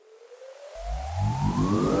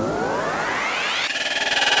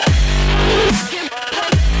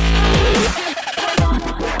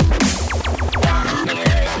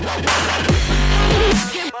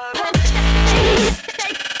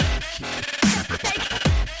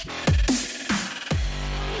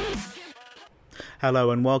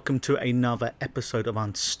Hello and welcome to another episode of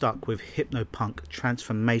Unstuck with Hypnopunk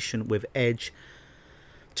Transformation with Edge.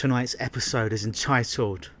 Tonight's episode is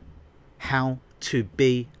entitled How to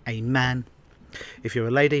Be a Man. If you're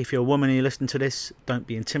a lady, if you're a woman and you listen to this, don't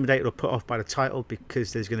be intimidated or put off by the title,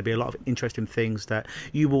 because there's going to be a lot of interesting things that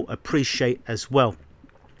you will appreciate as well.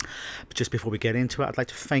 But just before we get into it, I'd like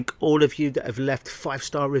to thank all of you that have left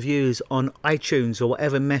 5-star reviews on iTunes or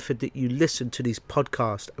whatever method that you listen to these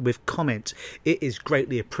podcasts with comments. It is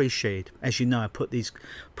greatly appreciated. As you know, I put these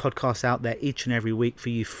podcasts out there each and every week for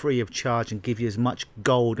you free of charge and give you as much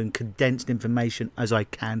gold and condensed information as I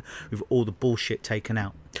can with all the bullshit taken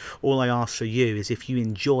out. All I ask for you is, if you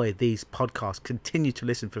enjoy these podcasts, continue to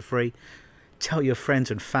listen for free. Tell your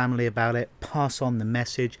friends and family about it, pass on the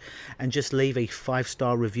message, and just leave a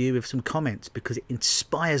 5-star review with some comments, because it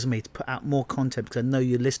inspires me to put out more content, because I know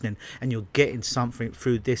you're listening and you're getting something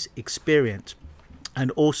through this experience.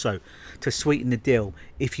 And also, to sweeten the deal,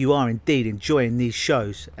 if you are indeed enjoying these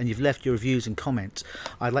shows and you've left your reviews and comments,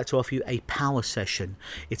 I'd like to offer you a power session.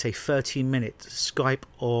 It's a 30-minute Skype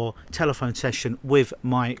or telephone session with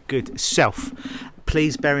my good self.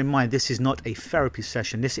 Please bear in mind, this is not a therapy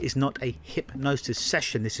session. This is not a hypnosis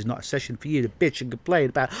session. This is not a session for you to bitch and complain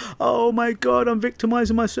about, oh my God, I'm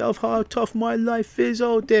victimizing myself, how tough my life is,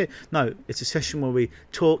 oh dear. No, it's a session where we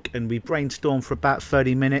talk and we brainstorm for about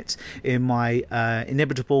 30 minutes in my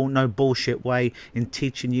inimitable, no bullshit way, in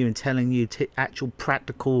teaching you and telling you actual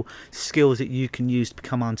practical skills that you can use to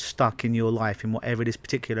become unstuck in your life, in whatever this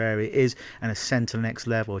particular area is, and ascend to the next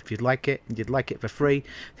level. If you'd like it, and you'd like it for free,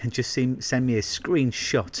 then just send me a screenshot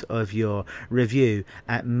of your review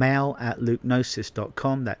at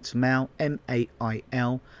mail@lukenosis.com. That's mail,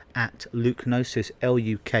 M-A-I-L, at Lukenosis,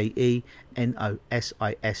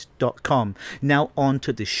 Lukenosis.com. Now on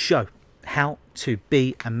to the show. How to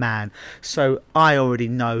be a man. So I already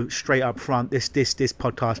know straight up front, this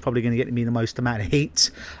podcast is probably going to get me the most amount of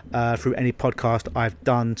heat through any podcast I've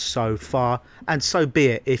done so far, and so be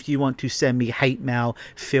it. If you want to send me hate mail,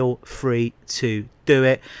 feel free to do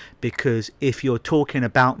it, because if you're talking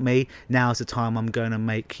about me, now's the time I'm going to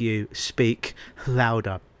make you speak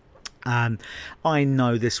louder. I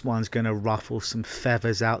know this one's going to ruffle some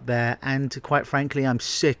feathers out there, and quite frankly, I'm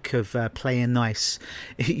sick of playing nice.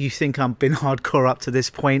 You think I've been hardcore up to this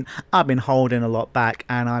point? I've been holding a lot back,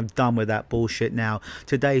 and I'm done with that bullshit now.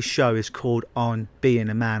 Today's show is called On Being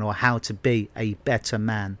a Man, or How to Be a Better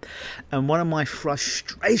Man. And one of my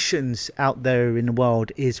frustrations out there in the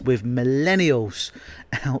world is with millennials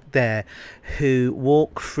out there who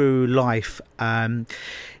walk through life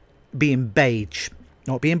being beige.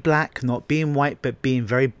 Not being black, not being white, but being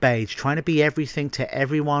very beige. Trying to be everything to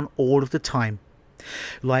everyone all of the time.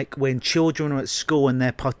 Like when children are at school and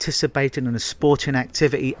they're participating in a sporting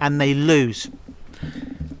activity and they lose,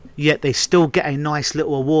 yet they still get a nice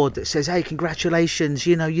little award that says, hey, congratulations,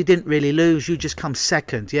 you know, you didn't really lose, you just come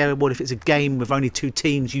second. Yeah, well, if it's a game with only 2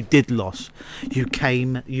 teams, you did lose. You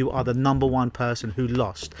are the number one person who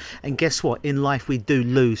lost. And guess what? In life, we do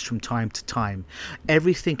lose from time to time.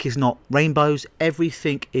 Everything is not rainbows.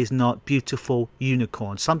 Everything is not beautiful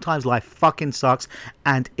unicorns. Sometimes life fucking sucks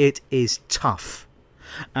and it is tough.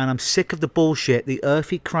 And I'm sick of the bullshit, the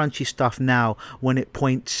earthy, crunchy stuff now when it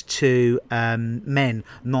points to men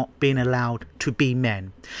not being allowed to be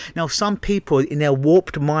men. Now, some people in their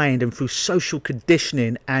warped mind and through social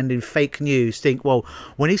conditioning and in fake news think, well,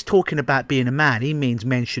 when he's talking about being a man, he means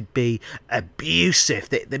men should be abusive,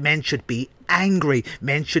 the men should be angry,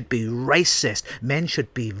 men should be racist, men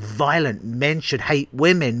should be violent, men should hate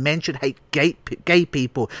women, men should hate gay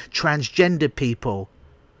people, transgender people.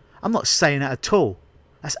 I'm not saying that at all.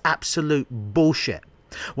 That's absolute bullshit.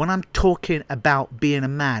 When I'm talking about being a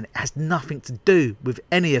man, it has nothing to do with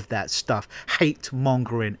any of that stuff. Hate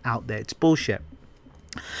mongering out there. It's bullshit.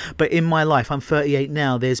 But in my life, I'm 38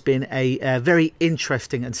 now, there's been a very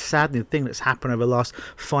interesting and saddening thing that's happened over the last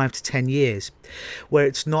 5 to 10 years, where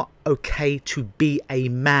it's not okay to be a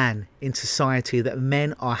man in society, that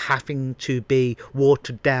men are having to be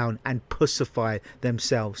watered down and pussify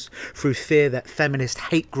themselves through fear that feminist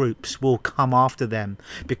hate groups will come after them,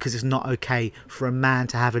 because it's not okay for a man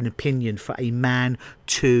to have an opinion, for a man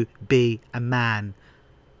to be a man.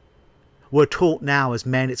 We're taught now as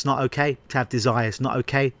men it's not okay to have desires, not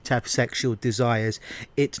okay to have sexual desires.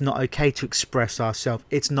 It's not okay to express ourselves.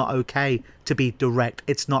 It's not okay to to be direct.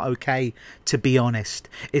 It's not okay to be honest.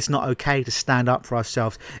 It's not okay to stand up for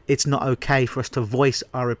ourselves. It's not okay for us to voice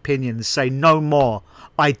our opinion and say, no more.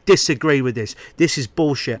 I disagree with this. This is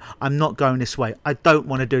bullshit. I'm not going this way. I don't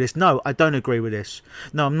want to do this. No, I don't agree with this.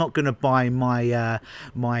 No, I'm not going to buy my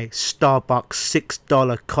my Starbucks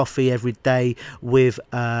 $6 coffee every day with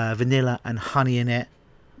vanilla and honey in it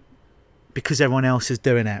because everyone else is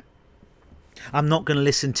doing it. I'm not going to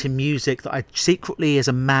listen to music that I secretly as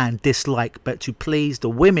a man dislike, but to please the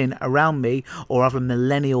women around me or other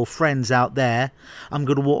millennial friends out there, I'm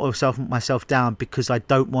going to water myself down because I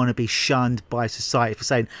don't want to be shunned by society for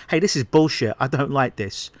saying, hey, this is bullshit, I don't like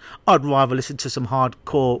this. I'd rather listen to some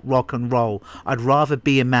hardcore rock and roll. I'd rather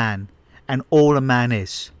be a man, and all a man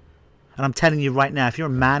is. And I'm telling you right now, if you're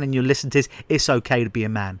a man and you listen to this, it's okay to be a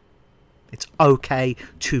man. It's okay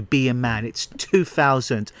to be a man. It's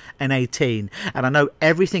 2018. And I know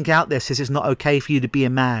everything out there says it's not okay for you to be a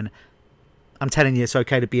man. I'm telling you, it's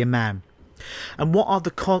okay to be a man. And what are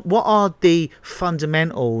the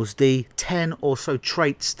fundamentals, the 10 or so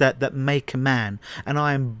traits that make a man? And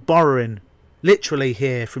I am borrowing literally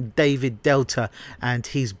here from David Delta and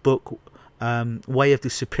his book, Way of the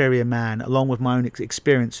Superior Man, along with my own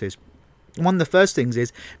experiences. One of the first things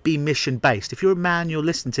is be mission-based. If you're a man, you're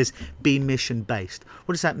listening to this, be mission-based.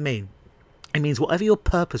 What does that mean? It means whatever your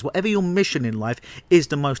purpose, whatever your mission in life is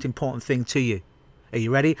the most important thing to you. Are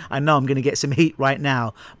you ready? I know I'm going to get some heat right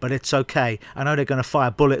now, but it's okay. I know they're going to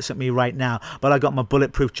fire bullets at me right now, but I got my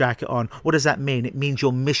bulletproof jacket on. What does that mean? It means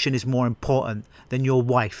your mission is more important than your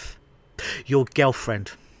wife, your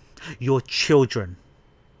girlfriend, your children.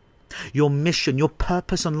 Your mission, your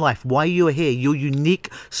purpose in life, why you're here, your unique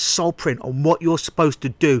soul print on what you're supposed to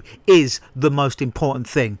do is the most important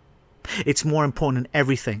thing. It's more important than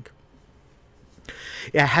everything.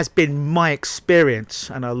 It has been my experience,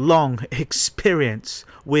 and a long experience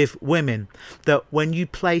with women, that when you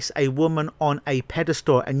place a woman on a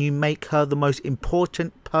pedestal and you make her the most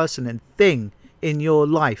important person and thing in your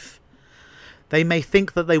life, they may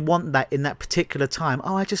think that they want that in that particular time.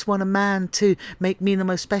 Oh, I just want a man to make me the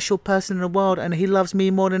most special person in the world and he loves me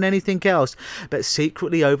more than anything else. But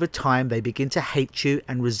secretly over time, they begin to hate you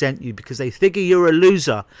and resent you because they figure you're a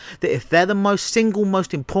loser. That if they're the most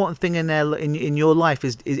important thing in your life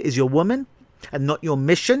is your woman and not your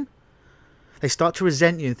mission, they start to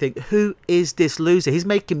resent you and think, who is this loser? He's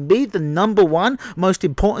making me the number one most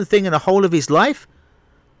important thing in the whole of his life?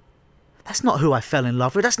 That's not who I fell in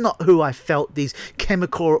love with. That's not who I felt these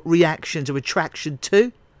chemical reactions of attraction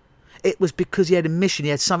to. It was because he had a mission.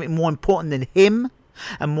 He had something more important than him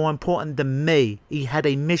and more important than me. He had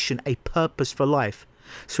a mission, a purpose for life.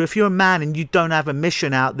 So if you're a man and you don't have a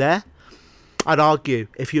mission out there, I'd argue,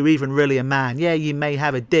 if you're even really a man, yeah, you may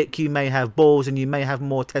have a dick, you may have balls, and you may have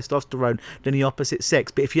more testosterone than the opposite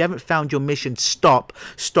sex. But if you haven't found your mission, stop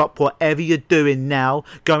whatever you're doing now.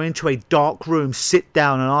 Go into a dark room, sit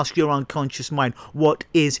down and ask your unconscious mind, what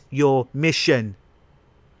is your mission?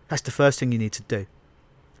 That's the first thing you need to do.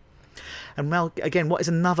 And well, again, what is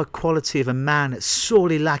another quality of a man that's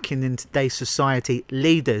sorely lacking in today's society?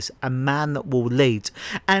 Leaders, a man that will lead.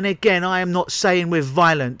 And again, I am not saying with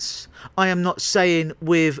violence. I am not saying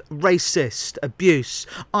with racist abuse.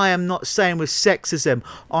 I am not saying with sexism.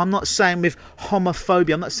 I'm not saying with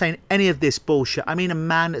homophobia. I'm not saying any of this bullshit. I mean a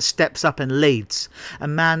man that steps up and leads. A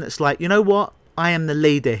man that's like, you know what? I am the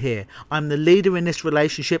leader here. I'm the leader in this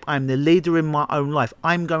relationship. I'm the leader in my own life.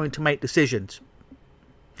 I'm going to make decisions.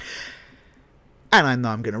 And I know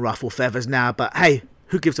I'm going to ruffle feathers now, but hey,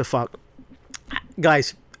 who gives a fuck?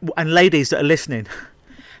 Guys and ladies that are listening,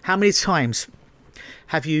 how many times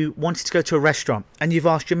have you wanted to go to a restaurant and you've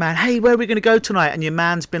asked your man, hey, where are we going to go tonight? And your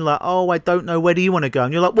man's been like, oh, I don't know, where do you want to go?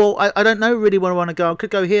 And you're like, well, I don't know really where I want to go. I could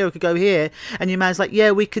go here, I could go here. And your man's like,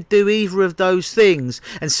 yeah, we could do either of those things.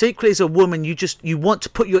 And secretly as a woman, you want to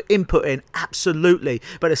put your input in, absolutely.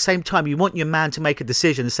 But at the same time, you want your man to make a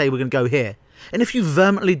decision and say, we're going to go here. And if you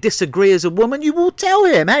vehemently disagree as a woman, you will tell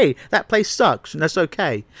him, hey, that place sucks, and that's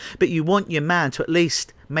okay. But you want your man to at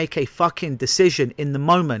least make a fucking decision in the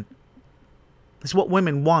moment. It's what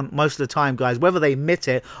women want most of the time, guys, whether they admit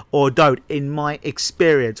it or don't. In my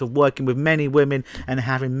experience of working with many women and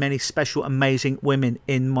having many special, amazing women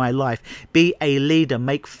in my life. Be a leader.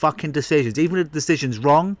 Make fucking decisions. Even if the decision's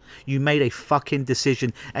wrong, you made a fucking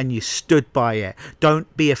decision and you stood by it.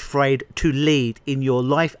 Don't be afraid to lead in your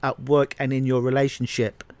life, at work, and in your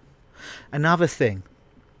relationship. Another thing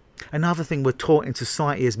we're taught in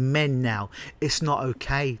society as men now, it's not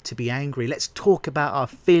okay to be angry. Let's talk about our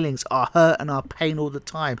feelings, our hurt and our pain all the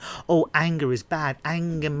time. Oh, anger is bad.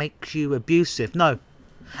 Anger makes you abusive. No.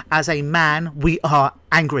 As a man, we are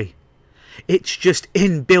angry. It's just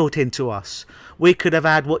inbuilt into us. We could have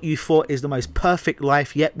had what you thought is the most perfect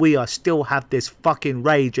life, yet we are still have this fucking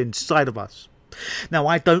rage inside of us. Now,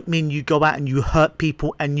 I don't mean you go out and you hurt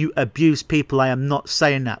people and you abuse people. I am not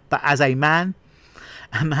saying that. But as a man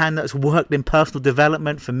that's worked in personal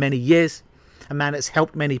development for many years, a man that's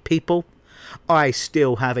helped many people, I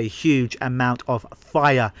still have a huge amount of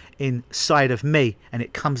fire inside of me, and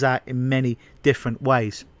it comes out in many different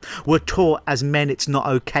ways. We're taught as men it's not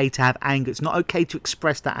okay to have anger. It's not okay to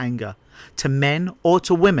express that anger to men or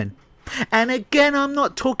to women. And again, I'm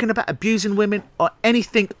not talking about abusing women or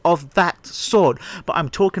anything of that sort, but I'm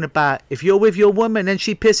talking about if you're with your woman and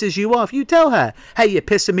she pisses you off, you tell her, hey, you're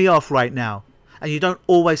pissing me off right now. And you don't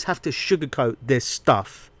always have to sugarcoat this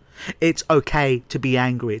stuff. It's okay to be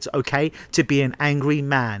angry. It's okay to be an angry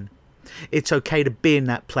man. It's okay to be in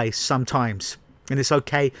that place sometimes. And it's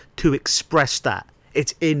okay to express that.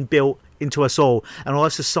 It's inbuilt into us all. And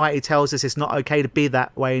our society tells us it's not okay to be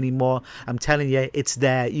that way anymore. I'm telling you, it's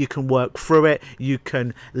there. You can work through it. You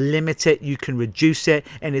can limit it. You can reduce it.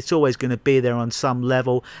 And it's always going to be there on some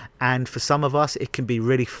level. And for some of us, it can be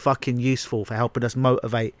really fucking useful for helping us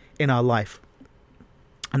motivate in our life.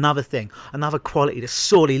 Another thing, another quality that's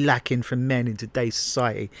sorely lacking from men in today's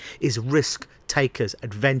society is risk takers,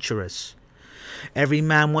 adventurers. Every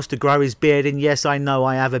man wants to grow his beard, and yes, I know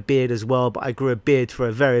I have a beard as well, but I grew a beard for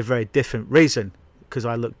a very, very different reason, because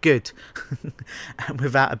I look good. And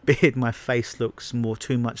without a beard, my face looks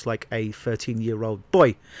too much like a 13-year-old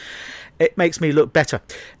boy. It makes me look better.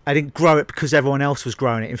 I didn't grow it because everyone else was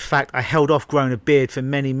growing it. In fact, I held off growing a beard for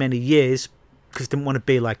many, many years because I didn't want to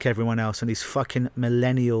be like everyone else. And these fucking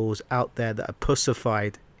millennials out there that are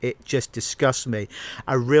pussified, it just disgusts me.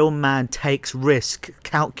 A real man takes risk,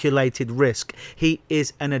 calculated risk. He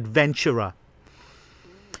is an adventurer.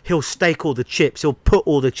 He'll stake all the chips. He'll put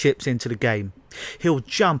all the chips into the game. He'll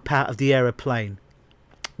jump out of the aeroplane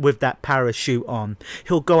with that parachute on.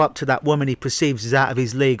 He'll go up to that woman he perceives is out of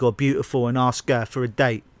his league or beautiful and ask her for a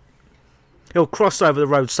date. He'll cross over the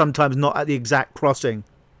road, sometimes not at the exact crossing.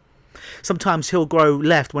 Sometimes he'll go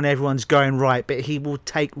left when everyone's going right, but he will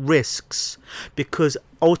take risks because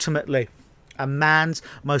ultimately a man's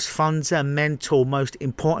most fundamental, most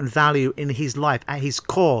important value in his life at his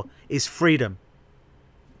core is freedom.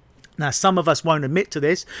 Now, some of us won't admit to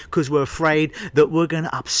this because we're afraid that we're going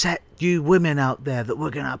to upset you women out there, that we're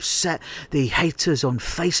going to upset the haters on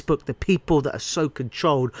Facebook, the people that are so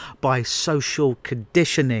controlled by social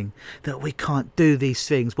conditioning that we can't do these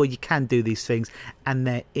things. Well, you can do these things and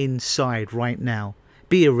they're inside right now.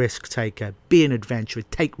 Be a risk taker, be an adventurer,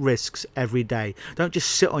 take risks every day. Don't just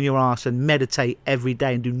sit on your ass and meditate every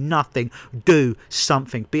day and do nothing. Do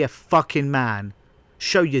something. Be a fucking man.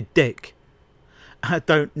 Show your dick. I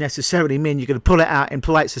don't necessarily mean you're going to pull it out in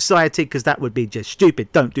polite society because that would be just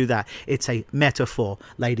stupid. Don't do that. It's a metaphor,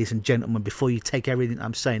 ladies and gentlemen, before you take everything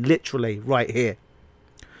I'm saying literally right here.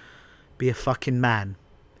 Be a fucking man.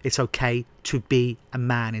 It's okay to be a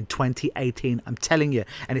man in 2018. I'm telling you,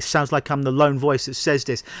 and it sounds like I'm the lone voice that says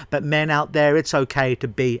this, but men out there, it's okay to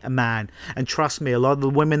be a man. And trust me, a lot of the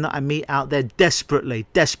women that I meet out there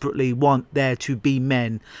desperately want there to be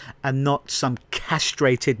men and not some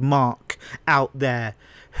castrated mark out there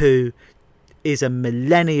who is a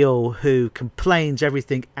millennial who complains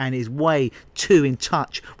everything and is way too in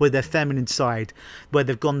touch with their feminine side, where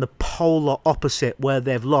they've gone the polar opposite, where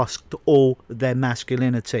they've lost all their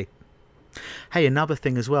masculinity. Hey, another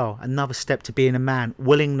thing as well, another step to being a man,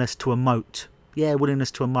 willingness to emote. Yeah,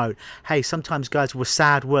 willingness to emote. Hey, sometimes guys, we're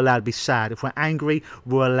sad, we're allowed to be sad. If we're angry,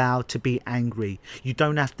 we're allowed to be angry. You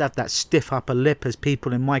don't have to have that stiff upper lip as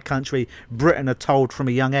people in my country, Britain, are told from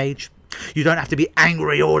a young age. You don't have to be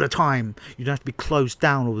angry all the time. You don't have to be closed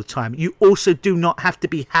down all the time. You also do not have to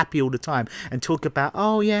be happy all the time and talk about,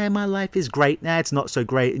 oh yeah, my life is great. Nah, it's not so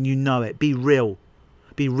great, and you know it. Be real.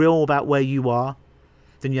 Be real about where you are.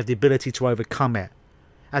 Then you have the ability to overcome it.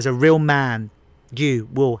 As a real man, you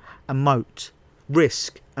will emote.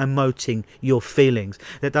 Risk emoting your feelings.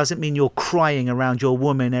 That doesn't mean you're crying around your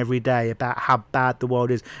woman every day about how bad the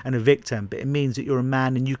world is and a victim, but it means that you're a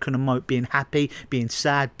man and you can emote being happy, being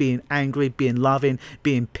sad, being angry, being loving,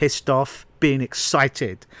 being pissed off, being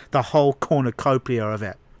excited. The whole cornucopia of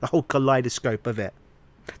it, the whole kaleidoscope of it.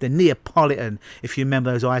 The Neapolitan, if you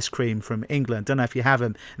remember those ice cream from England, don't know if you have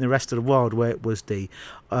them in the rest of the world, where it was the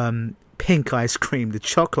pink ice cream, the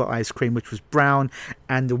chocolate ice cream, which was brown,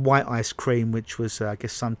 and the white ice cream, which was, I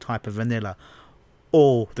guess, some type of vanilla.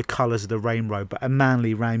 All the colours of the rainbow, but a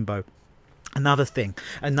manly rainbow. Another thing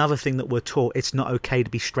that we're taught, it's not okay to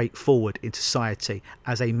be straightforward in society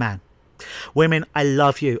as a man. Women, I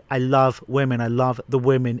love you. I love women. I love the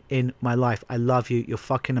women in my life. I love you. You're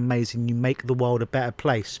fucking amazing. You make the world a better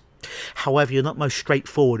place. However, you're not most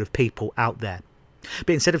straightforward of people out there.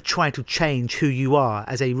 But instead of trying to change who you are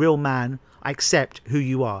as a real man, I accept who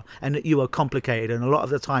you are and that you are complicated, and a lot of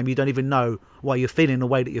the time you don't even know why you're feeling the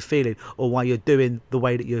way that you're feeling or why you're doing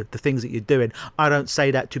the things that you're doing. I don't say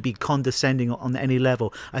that to be condescending on any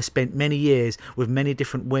level. I spent many years with many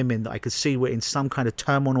different women that I could see were in some kind of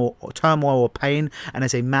turmoil or pain, and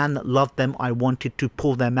as a man that loved them, I wanted to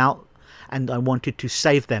pull them out and I wanted to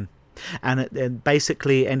save them, and it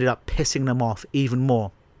basically ended up pissing them off even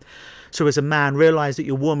more. So as a man, realise that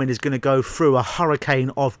your woman is going to go through a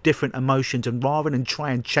hurricane of different emotions, and rather than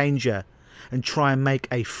try and change her and try and make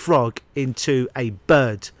a frog into a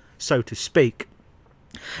bird, so to speak,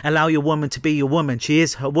 allow your woman to be your woman. She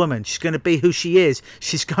is her woman. She's going to be who she is.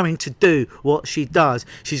 She's going to do what she does.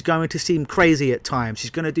 She's going to seem crazy at times. She's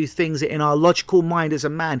going to do things that in our logical mind as a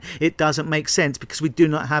man, it doesn't make sense because we do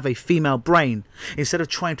not have a female brain. Instead of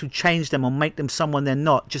trying to change them or make them someone they're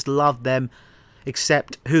not, just love them,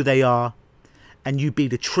 accept who they are, and you be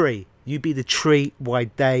the tree. You be the tree while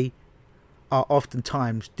they are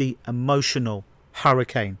oftentimes the emotional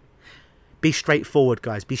hurricane. Be straightforward,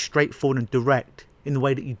 guys. Be straightforward and direct in the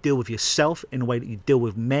way that you deal with yourself, in the way that you deal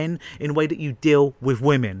with men, in the way that you deal with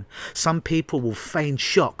women. Some people will feign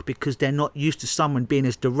shock because they're not used to someone being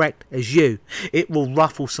as direct as you. It will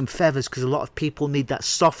ruffle some feathers because a lot of people need that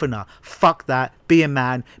softener. Fuck that. Be a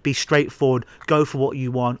man. Be straightforward. Go for what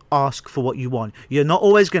you want. Ask for what you want. You're not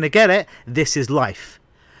always going to get it. This is life.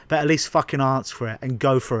 But at least fucking ask for it and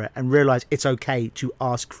go for it and realise it's okay to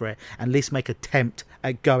ask for it. And at least make an attempt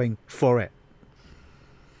at going for it.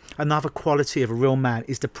 Another quality of a real man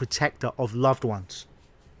is the protector of loved ones.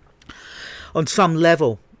 On some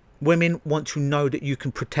level, women want to know that you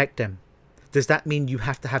can protect them. Does that mean you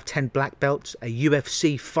have to have 10 black belts, a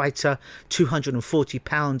UFC fighter, 240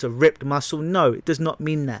 pounds of ripped muscle? No, it does not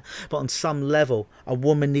mean that. But on some level, a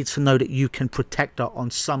woman needs to know that you can protect her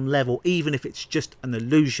on some level, even if it's just an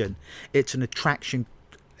illusion. It's an attraction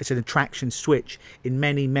switch in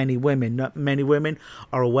many women. Not many women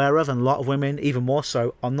are aware of, and a lot of women, even more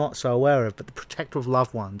so, are not so aware of. But the protector of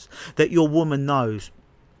loved ones, that your woman knows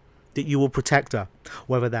that you will protect her,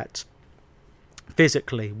 whether that's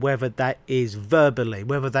physically, whether that is verbally,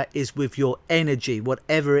 whether that is with your energy,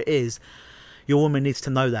 whatever it is, your woman needs to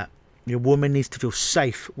know that. Your woman needs to feel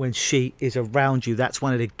safe when she is around you. That's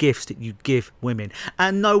one of the gifts that you give women.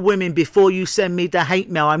 And no, women, before you send me the hate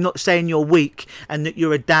mail, I'm not saying you're weak and that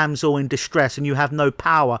you're a damsel in distress and you have no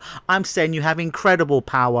power. I'm saying you have incredible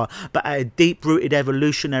power, but at a deep-rooted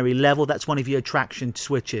evolutionary level, that's one of your attraction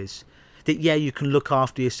switches. That, yeah, you can look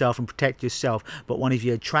after yourself and protect yourself, but one of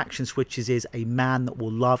your attraction switches is a man that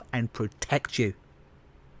will love and protect you,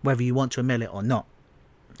 whether you want to admit it or not.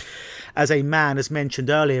 As a man, as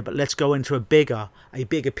mentioned earlier, but let's go into a bigger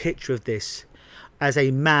picture of this. As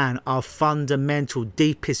a man, our fundamental,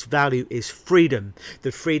 deepest value is freedom.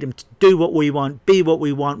 The freedom to do what we want, be what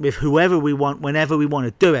we want, with whoever we want, whenever we want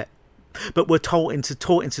to do it. But we're taught in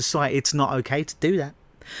society it's not okay to do that.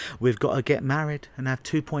 We've got to get married and have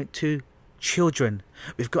 2.2 children.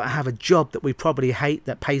 We've got to have a job that we probably hate,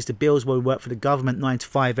 that pays the bills where we work for the government 9 to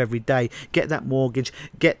 5 every day, get that mortgage,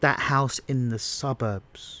 get that house in the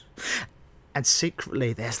suburbs. And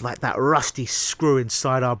secretly there's like that rusty screw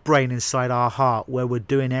inside our brain, inside our heart, where we're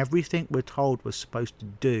doing everything we're told we're supposed to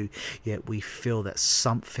do, yet we feel that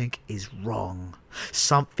something is wrong.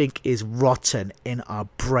 Something is rotten in our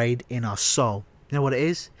brain, in our soul. You know what it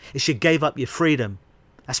is? It's you gave up your freedom.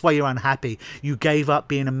 That's why you're unhappy. You gave up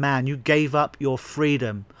being a man. You gave up your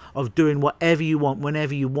freedom of doing whatever you want,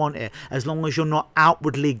 whenever you want it, as long as you're not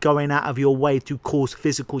outwardly going out of your way to cause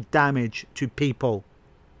physical damage to people.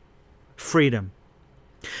 Freedom.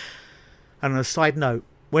 And on a side note,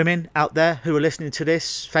 women out there who are listening to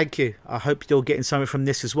this, thank you. I hope you're getting something from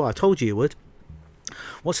this as well. I told you you would.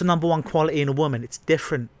 What's the number one quality in a woman? It's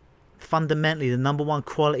different. Fundamentally, the number one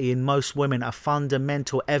quality in most women, a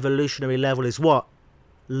fundamental evolutionary level, is what?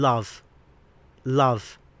 Love.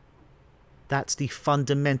 Love. That's the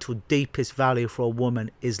fundamental, deepest value for a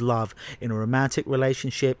woman, is love. In a romantic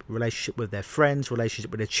relationship with their friends,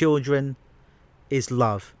 relationship with their children, is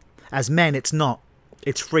love. As men, it's not.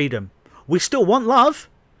 It's freedom. We still want love,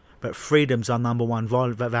 but freedom's our number one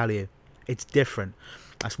value. It's different.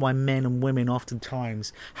 That's why men and women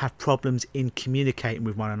oftentimes have problems in communicating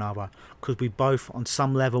with one another, because we both, on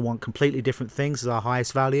some level, want completely different things as our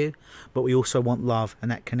highest value, but we also want love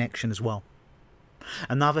and that connection as well.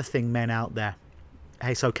 Another thing, men out there,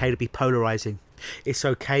 It's okay to be polarizing. It's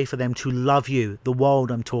okay for them to love you, the world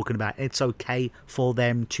I'm talking about. It's okay for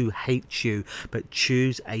them to hate you, but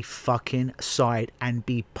choose a fucking side and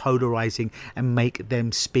be polarizing and make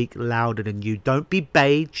them speak louder than you. Don't be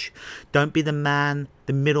beige. Don't be the man,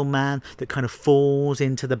 the middleman that kind of falls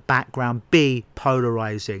into the background. Be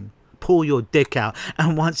polarizing. Pull your dick out.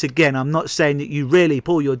 And once again, I'm not saying that you really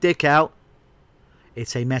pull your dick out.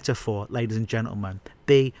 It's a metaphor, ladies and gentlemen.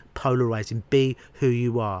 Be polarizing. Be who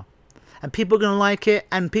you are. And people are going to like it,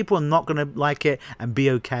 and people are not going to like it, and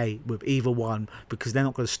be okay with either one, because they're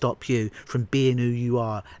not going to stop you from being who you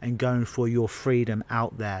are and going for your freedom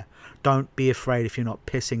out there. Don't be afraid if you're not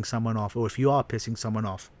pissing someone off, or if you are pissing someone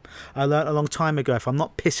off. I learned a long time ago, if I'm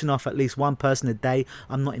not pissing off at least one person a day,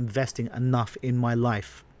 I'm not investing enough in my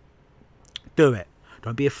life. Do it.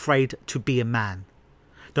 Don't be afraid to be a man.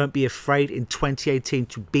 Don't be afraid in 2018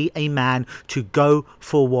 to be a man, to go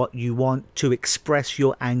for what you want, to express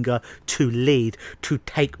your anger, to lead, to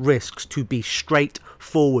take risks, to be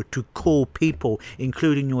straightforward, to call people,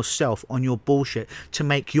 including yourself, on your bullshit, to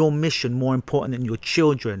make your mission more important than your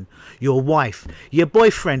children, your wife, your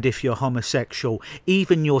boyfriend if you're homosexual,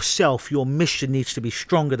 even yourself. Your mission needs to be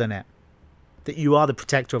stronger than it. That you are the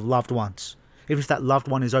protector of loved ones. Even if that loved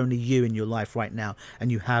one is only you in your life right now and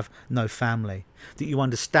you have no family. That you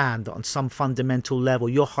understand that on some fundamental level,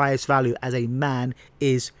 your highest value as a man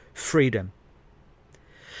is freedom.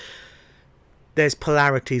 There's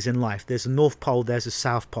polarities in life. There's a North Pole, there's a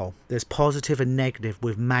South Pole. There's positive and negative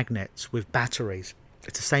with magnets, with batteries.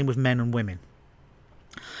 It's the same with men and women.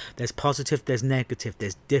 There's positive, there's negative,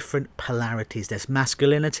 there's different polarities. There's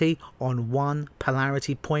masculinity on one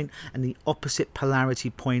polarity point, and the opposite polarity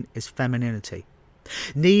point is femininity.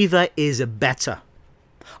 Neither is better.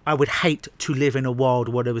 I would hate to live in a world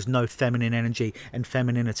where there was no feminine energy and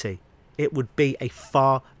femininity. It would be a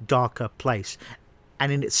far darker place.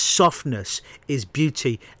 And in its softness is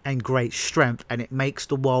beauty and great strength, and it makes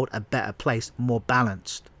the world a better place, more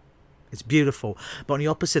balanced. It's beautiful. But on the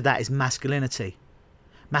opposite of that is masculinity.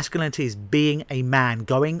 Masculinity is being a man,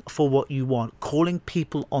 going for what you want, calling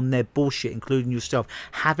people on their bullshit, including yourself,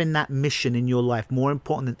 having that mission in your life, more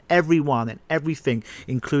important than everyone and everything,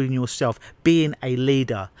 including yourself, being a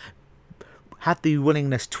leader, have the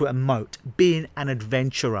willingness to emote, being an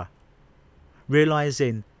adventurer,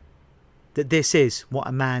 realizing that this is what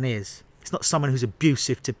a man is. It's not someone who's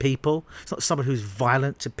abusive to people, it's not someone who's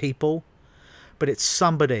violent to people, but it's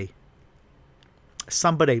somebody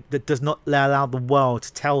that does not allow the world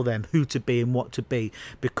to tell them who to be and what to be,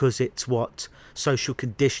 because it's what social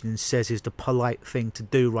conditioning says is the polite thing to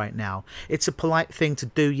do right now. It's a polite thing to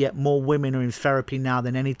do, yet more women are in therapy now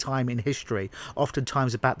than any time in history,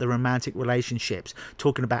 oftentimes about the romantic relationships,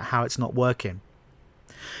 talking about how it's not working.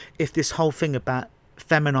 If this whole thing about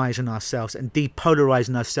feminizing ourselves and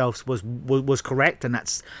depolarizing ourselves was correct, and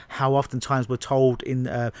that's how oftentimes we're told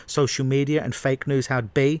in social media and fake news how to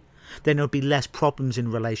be, then there would be less problems in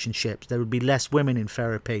relationships. There would be less women in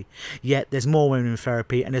therapy. Yet there's more women in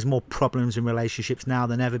therapy, and there's more problems in relationships now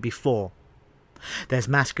than ever before. There's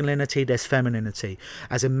masculinity, there's femininity.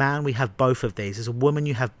 As a man, we have both of these. As a woman,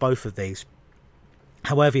 you have both of these.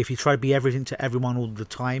 However, if you try to be everything to everyone all the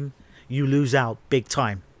time, you lose out big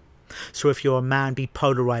time. So if you're a man, be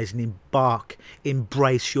polarized and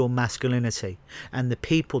embrace your masculinity. And the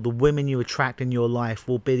people, the women you attract in your life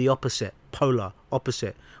will be the opposite, polar,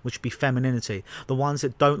 opposite, which would be femininity. The ones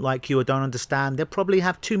that don't like you or don't understand, they'll probably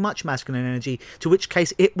have too much masculine energy, to which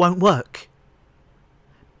case it won't work.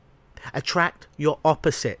 Attract your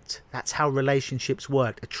opposite. That's how relationships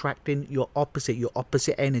work. Attracting your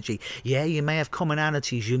opposite energy. Yeah, you may have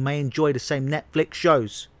commonalities. You may enjoy the same Netflix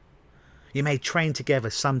shows. You may train together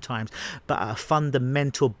sometimes, but at a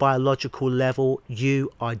fundamental biological level, you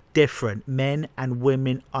are different. Men and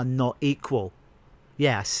women are not equal.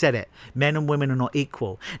 Yeah, I said it. Men and women are not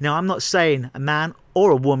equal. Now, I'm not saying a man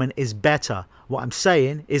or a woman is better. What I'm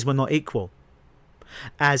saying is we're not equal.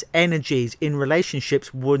 As energies in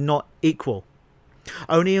relationships, we're not equal.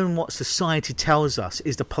 Only in what society tells us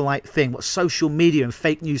is the polite thing. What social media and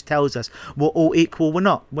fake news tells us, we're all equal. We're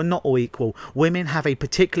not. We're not all equal. Women have a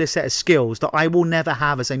particular set of skills that I will never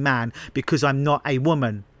have as a man because I'm not a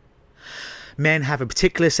woman. Men have a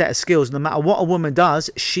particular set of skills. No matter what a woman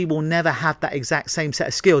does, she will never have that exact same set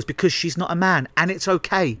of skills because she's not a man. And it's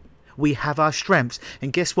okay. We have our strengths.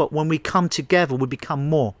 And guess what? When we come together, we become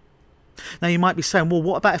more. Now, you might be saying, well,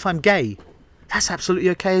 what about if I'm gay? That's absolutely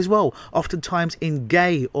okay as well. Oftentimes in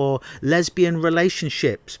gay or lesbian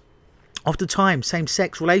relationships, Oftentimes,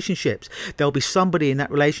 same-sex relationships, there'll be somebody in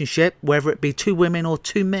that relationship, whether it be two women or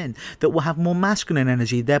two men, that will have more masculine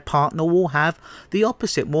energy. Their partner will have the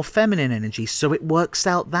opposite, more feminine energy. So it works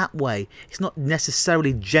out that way. It's not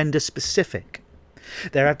necessarily gender-specific.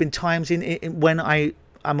 There have been times when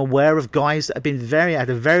I'm aware of guys that have been had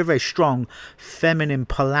a very, very strong feminine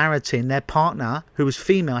polarity, and their partner, who was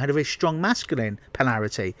female, had a very strong masculine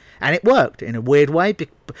polarity, and it worked in a weird way.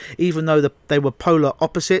 Even though they were polar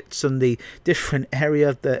opposites and the different area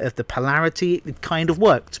of the polarity, it kind of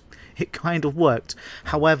worked. It kind of worked.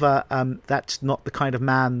 However, that's not the kind of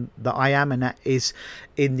man that I am, and that is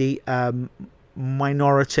in the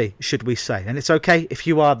minority, should we say. And it's okay if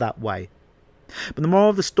you are that way. But the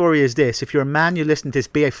moral of the story is this: if you're a man, you listen to this,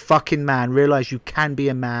 be a fucking man. Realize you can be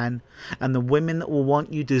a man, and the women that will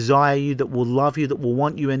want you, desire you, that will love you, that will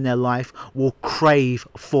want you in their life, will crave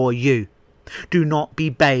for you. Do not be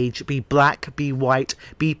beige, be black, be white,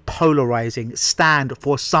 be polarizing. Stand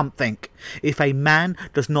for something. If a man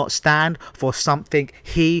does not stand for something,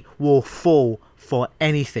 he will fall for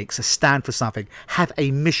anything. So stand for something. Have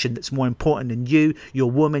a mission that's more important than you,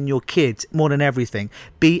 your woman, your kids, more than everything.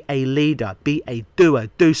 Be a leader. Be a doer.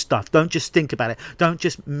 Do stuff. Don't just think about it. Don't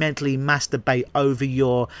just mentally masturbate over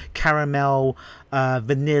your caramel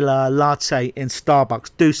vanilla latte in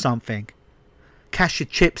Starbucks. Do something. Cash your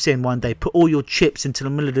chips in one day. Put all your chips into the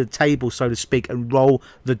middle of the table, so to speak, and roll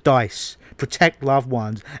the dice. Protect loved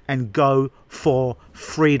ones and go for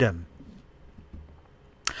freedom.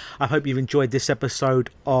 I hope you've enjoyed this episode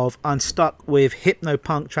of Unstuck with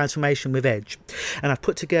Hypnopunk Transformation with Edge. And I've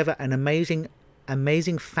put together an amazing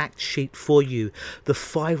fact sheet for you. The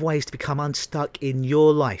 5 ways to become unstuck in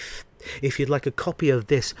your life. If you'd like a copy of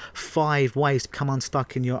this 5 ways to become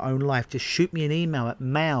unstuck in your own life, just shoot me an email at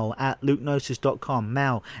mail@lukenosis.com.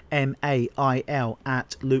 Mail, M-A-I-L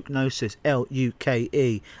 @lukenosis,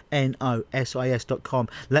 LUKENOSIS.com.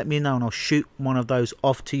 Let me know and I'll shoot one of those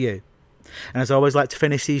off to you. And as I always like to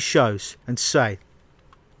finish these shows and say,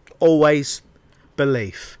 always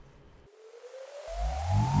believe.